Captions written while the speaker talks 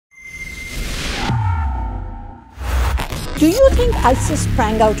Do you think ISIS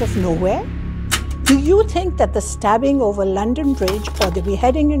sprang out of nowhere? Do you think that the stabbing over London Bridge or the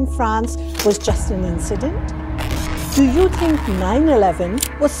beheading in France was just an incident? Do you think 9/11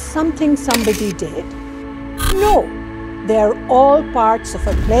 was something somebody did? No, they are all parts of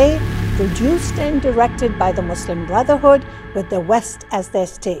a play produced and directed by the Muslim Brotherhood with the West as their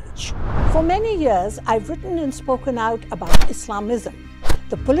stage. For many years, I've written and spoken out about Islamism,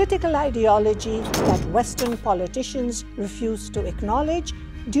 the political ideology that Western politicians refuse to acknowledge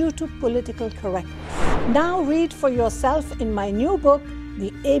due to political correctness. Now read for yourself in my new book,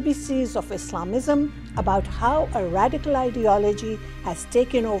 The ABCs of Islamism, about how a radical ideology has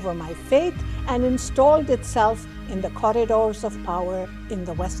taken over my faith and installed itself in the corridors of power in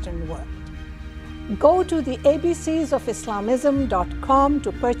the Western world. Go to theabcsofIslamism.com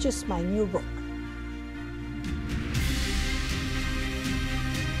to purchase my new book.